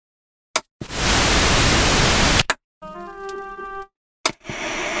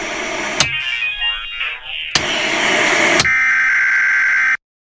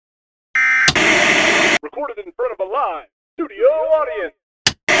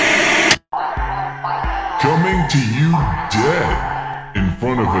Coming to you dead in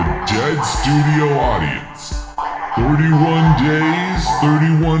front of a dead studio audience. 31 days,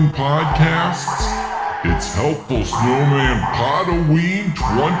 31 podcasts. It's Helpful Snowman Podoween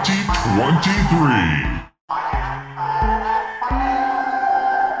 2023.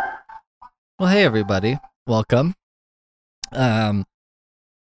 Well, hey everybody, welcome.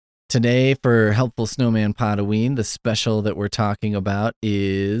 Today for Helpful Snowman Podoween, the special that we're talking about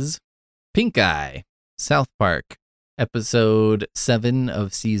is Pink Eye, South Park, episode 7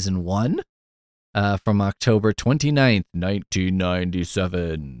 of season 1, from October 29th,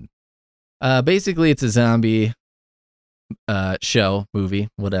 1997. Basically, it's a zombie show, movie,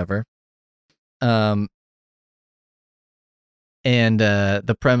 whatever. And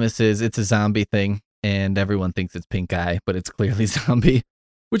the premise is it's a zombie thing, and everyone thinks it's Pink Eye, but it's clearly zombie,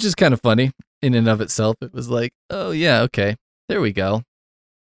 which is kind of funny in and of itself. It was like, oh yeah, okay, there we go.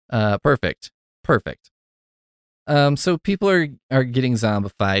 Perfect. So people are getting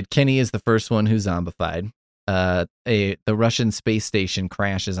zombified. Kenny is the first one who's zombified. The Russian space station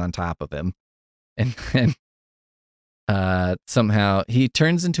crashes on top of him, and then somehow he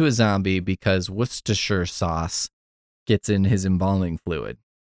turns into a zombie because Worcestershire sauce gets in his embalming fluid.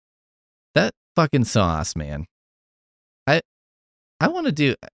 That fucking sauce, man. I want to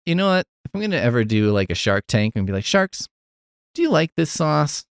do, you know what? If I'm going to ever do like a Shark Tank and be like, Sharks, do you like this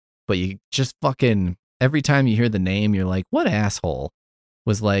sauce? But you just fucking, every time you hear the name, you're like, what asshole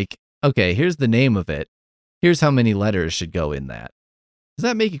was like, okay, here's the name of it. Here's how many letters should go in that. Does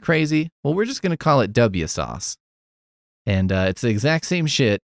that make you crazy? Well, we're just going to call it W sauce. And it's the exact same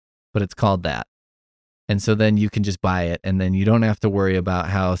shit, but it's called that. And so then you can just buy it, and then you don't have to worry about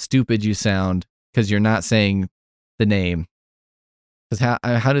how stupid you sound because you're not saying the name. Because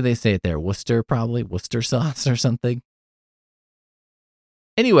how do they say it there? Worcester, probably? Worcester sauce or something?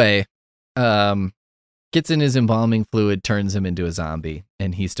 Anyway, gets in his embalming fluid, turns him into a zombie,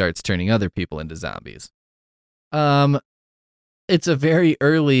 and he starts turning other people into zombies. It's a very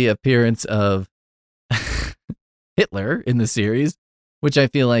early appearance of Hitler in the series, which I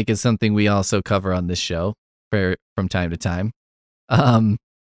feel like is something we also cover on this show from time to time.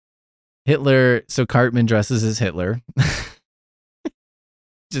 Hitler, so Cartman dresses as Hitler, which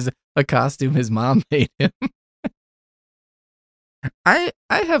is a costume his mom made him. I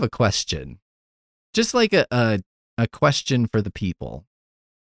have a question, just like a question for the people.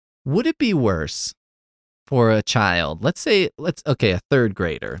 Would it be worse for a child, a third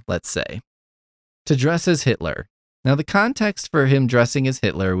grader, let's say, to dress as Hitler? Now, the context for him dressing as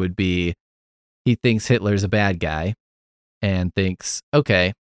Hitler would be he thinks Hitler's a bad guy and thinks,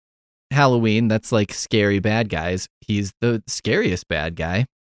 okay, Halloween, that's like scary bad guys. He's the scariest bad guy.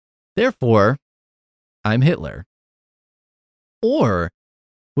 Therefore, I'm Hitler. Or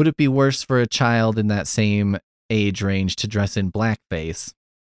would it be worse for a child in that same age range to dress in blackface,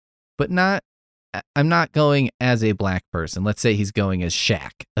 but I'm not going as a black person. Let's say he's going as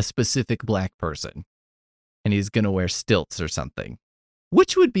Shaq, a specific black person, and he's going to wear stilts or something.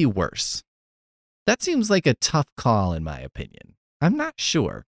 Which would be worse? That seems like a tough call, in my opinion. I'm not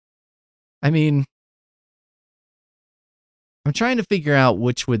sure. I mean, I'm trying to figure out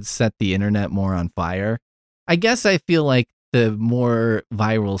which would set the internet more on fire. I guess I feel like the more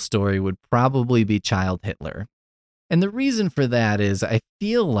viral story would probably be Child Hitler. And the reason for that is I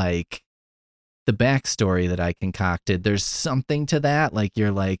feel like the backstory that I concocted, there's something to that. Like,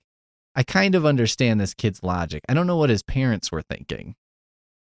 you're like, I kind of understand this kid's logic. I don't know what his parents were thinking.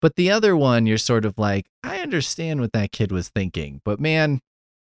 But the other one, you're sort of like, I understand what that kid was thinking. But man,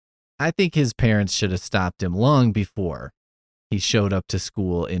 I think his parents should have stopped him long before he showed up to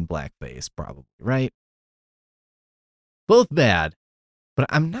school in blackface, probably, right? Both bad, but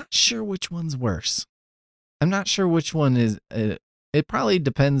I'm not sure which one's worse. I'm not sure which one is, it probably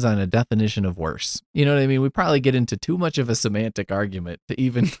depends on a definition of worse. You know what I mean? We probably get into too much of a semantic argument to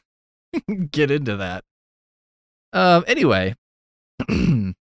even get into that. Anyway,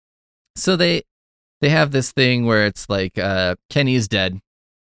 so they have this thing where it's like Kenny's dead.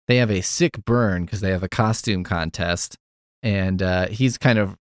 They have a sick burn because they have a costume contest, and he's kind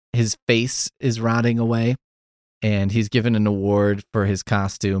of, his face is rotting away, and he's given an award for his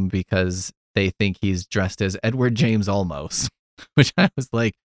costume because they think he's dressed as Edward James Olmos, which I was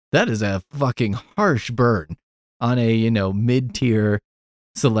like, that is a fucking harsh burn on a, mid-tier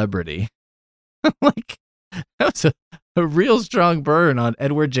celebrity. Like, that was a real strong burn on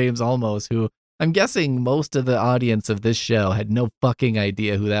Edward James Olmos, who I'm guessing most of the audience of this show had no fucking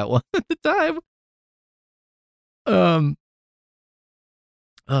idea who that was at the time.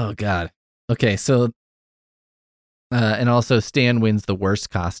 Oh God. Okay, so and also Stan wins the worst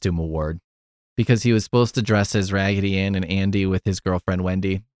costume award because he was supposed to dress as Raggedy Ann and Andy with his girlfriend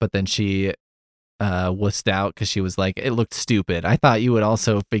Wendy, but then she wussed out because she was like, it looked stupid. I thought you would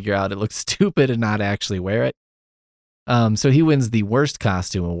also figure out it looked stupid and not actually wear it. So he wins the worst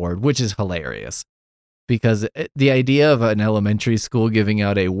costume award, which is hilarious because the idea of an elementary school giving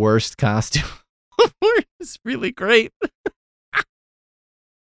out a worst costume award is really great.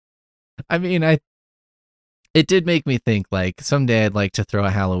 I mean, it did make me think like someday I'd like to throw a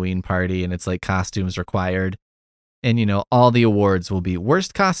Halloween party and it's like costumes required. And, you know, all the awards will be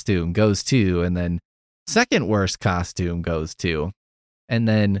worst costume goes to, and then second worst costume goes to, and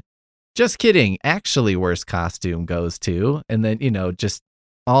then just kidding, actually worst costume goes to, and then, you know, just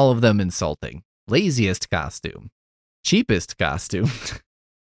all of them insulting. Laziest costume, cheapest costume,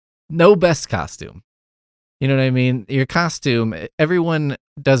 no best costume. You know what I mean? Your costume, everyone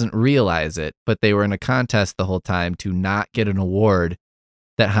doesn't realize it, but they were in a contest the whole time to not get an award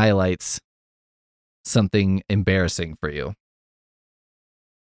that highlights something embarrassing for you.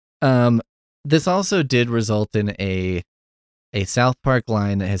 This also did result in a South Park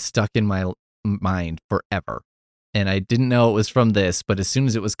line that has stuck in my mind forever. And I didn't know it was from this, but as soon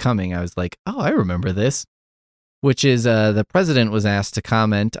as it was coming, I was like, oh, I remember this. Which is the president was asked to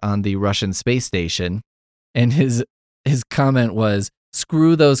comment on the Russian space station. And his comment was,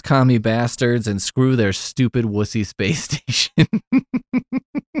 screw those commie bastards and screw their stupid wussy space station.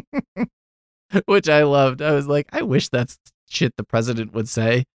 Which I loved. I was like, I wish that's shit the president would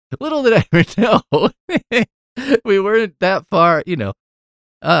say. Little did I ever know. We weren't that far, you know.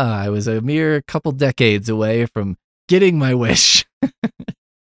 I was a mere couple decades away from getting my wish.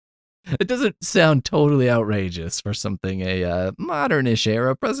 It doesn't sound totally outrageous for something a modern-ish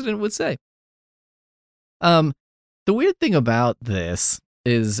era president would say. The weird thing about this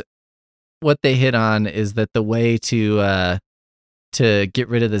is what they hit on is that the way to get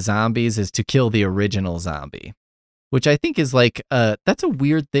rid of the zombies is to kill the original zombie, which I think is like, that's a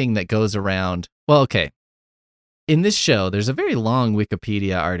weird thing that goes around. Well, okay. In this show, there's a very long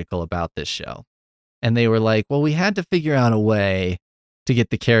Wikipedia article about this show. And they were like, well, we had to figure out a way to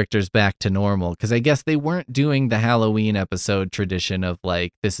get the characters back to normal. Because I guess they weren't doing the Halloween episode tradition of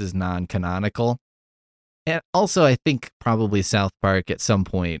like, this is non-canonical. And also, I think probably South Park at some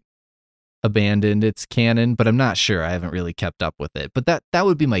point abandoned its canon, but I'm not sure. I haven't really kept up with it. But that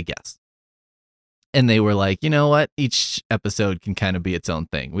would be my guess. And they were like, you know what? Each episode can kind of be its own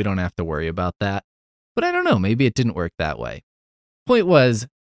thing. We don't have to worry about that. But I don't know. Maybe it didn't work that way. Point was,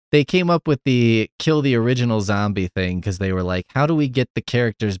 they came up with the kill the original zombie thing because they were like, how do we get the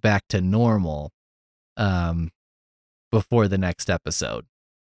characters back to normal before the next episode?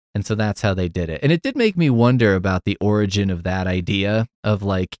 And so that's how they did it. And it did make me wonder about the origin of that idea of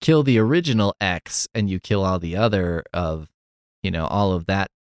like kill the original X and you kill all the other of, you know, all of that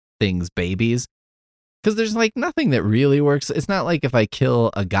thing's babies. Because there's like nothing that really works. It's not like if I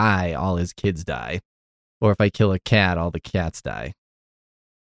kill a guy, all his kids die. Or if I kill a cat, all the cats die.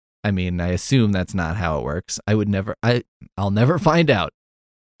 I mean, I assume that's not how it works. I'll never find out.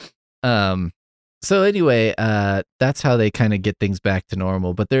 So anyway, that's how they kind of get things back to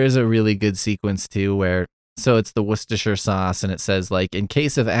normal. But there is a really good sequence too where, so it's the Worcestershire sauce and it says like, in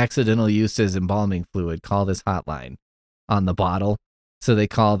case of accidental use as embalming fluid, call this hotline on the bottle. So they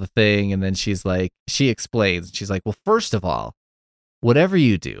call the thing and then she's like, she explains, she's like, well, first of all, whatever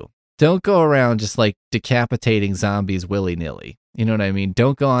you do, don't go around just like decapitating zombies willy-nilly. You know what I mean?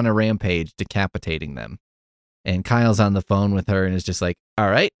 Don't go on a rampage decapitating them. And Kyle's on the phone with her and is just like, all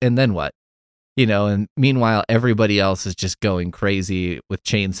right, and then what? You know, and meanwhile, everybody else is just going crazy with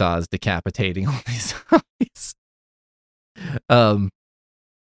chainsaws decapitating all these zombies.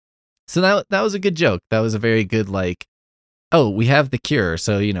 So that was a good joke. That was a very good, like, oh, we have the cure.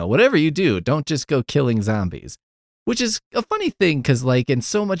 So, you know, whatever you do, don't just go killing zombies. Which is a funny thing because, like, in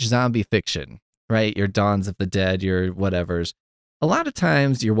so much zombie fiction, right? Your Dawns of the Dead, your whatevers. A lot of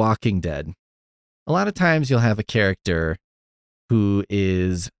times you're Walking Dead. A lot of times you'll have a character who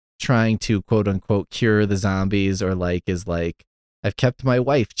is trying to quote unquote cure the zombies or like is like, I've kept my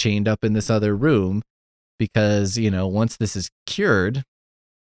wife chained up in this other room because, you know, once this is cured,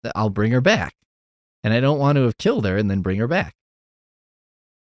 I'll bring her back. And I don't want to have killed her and then bring her back.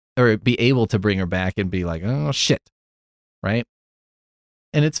 Or be able to bring her back and be like, oh shit. Right?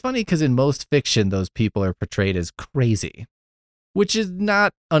 And it's funny because in most fiction, those people are portrayed as crazy. Which is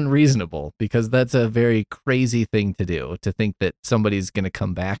not unreasonable because that's a very crazy thing to do, to think that somebody's going to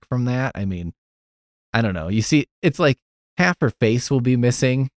come back from that. I mean, I don't know. You see, it's like half her face will be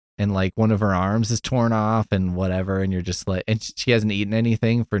missing and like one of her arms is torn off and whatever. And you're just like, and she hasn't eaten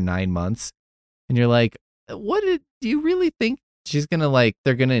anything for 9 months. And you're like, do you really think she's gonna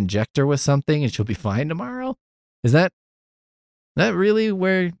they're gonna inject her with something and she'll be fine tomorrow? Is that really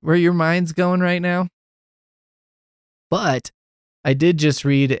where your mind's going right now? But I did just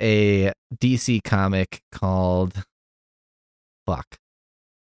read a DC comic called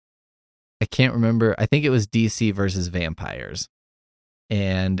I can't remember. I think it was DC versus Vampires.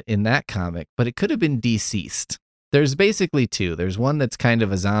 And in that comic, but it could have been Deceased. There's basically two. There's one that's kind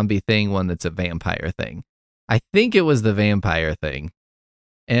of a zombie thing, one that's a vampire thing. I think it was the vampire thing.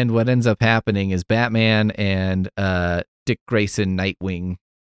 And what ends up happening is Batman and Dick Grayson Nightwing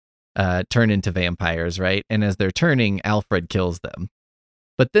turn into vampires, right? And as they're turning, Alfred kills them.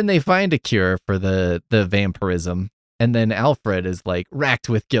 But then they find a cure for the vampirism. And then Alfred is racked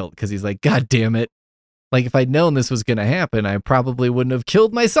with guilt because he's like, God damn it. If I'd known this was going to happen, I probably wouldn't have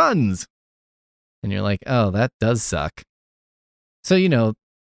killed my sons. And you're like, oh, that does suck. So,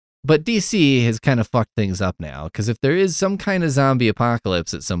 but DC has kind of fucked things up now, because if there is some kind of zombie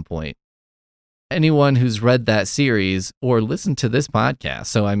apocalypse at some point, anyone who's read that series or listened to this podcast,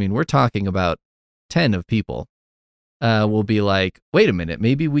 so I mean, we're talking about 10 of people, will be like, wait a minute,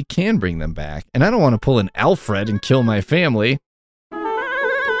 maybe we can bring them back. And I don't want to pull an Alfred and kill my family.